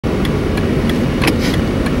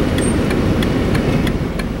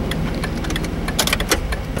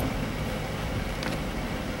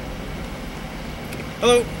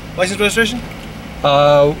Hello, license registration?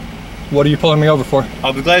 What are you pulling me over for?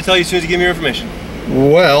 I'll be glad to tell you as soon as you give me your information.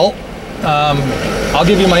 Well, I'll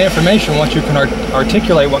give you my information once you can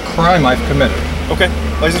articulate what crime I've committed. Okay,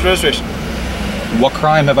 license registration. What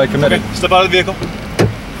crime have I committed? Okay, step out of the vehicle.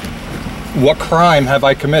 What crime have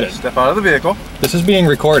I committed? Step out of the vehicle. This is being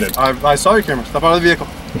recorded. I saw your camera. Step out of the vehicle.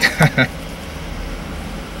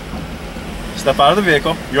 Step out of the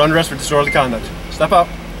vehicle. You're under arrest for disorderly conduct. Step out.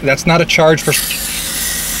 That's not a charge for...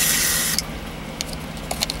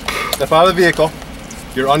 Step out of the vehicle.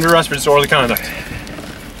 You're under arrest for disorderly conduct.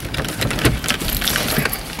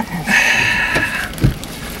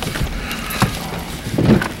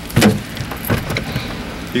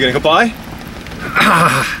 You gonna comply?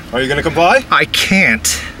 Are you gonna comply? I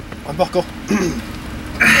can't. Unbuckle.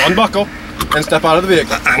 Unbuckle and step out of the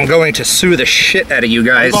vehicle. I'm going to sue the shit out of you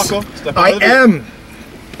guys. Unbuckle. Step out I of the vehicle. am.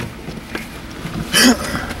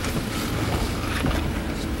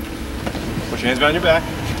 Put your hands behind your back.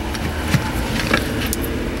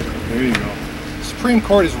 There you go. The Supreme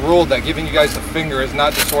Court has ruled that giving you guys the finger is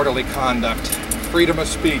not disorderly conduct. Freedom of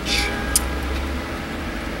speech.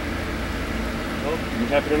 Well, you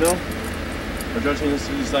happy to know? Our judge has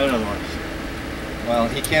decided otherwise. Well,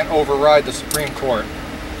 he can't override the Supreme Court.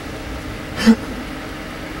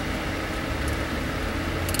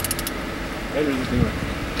 Andrew's this thing right.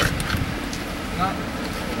 Not.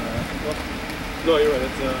 No, you're right.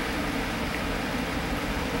 It's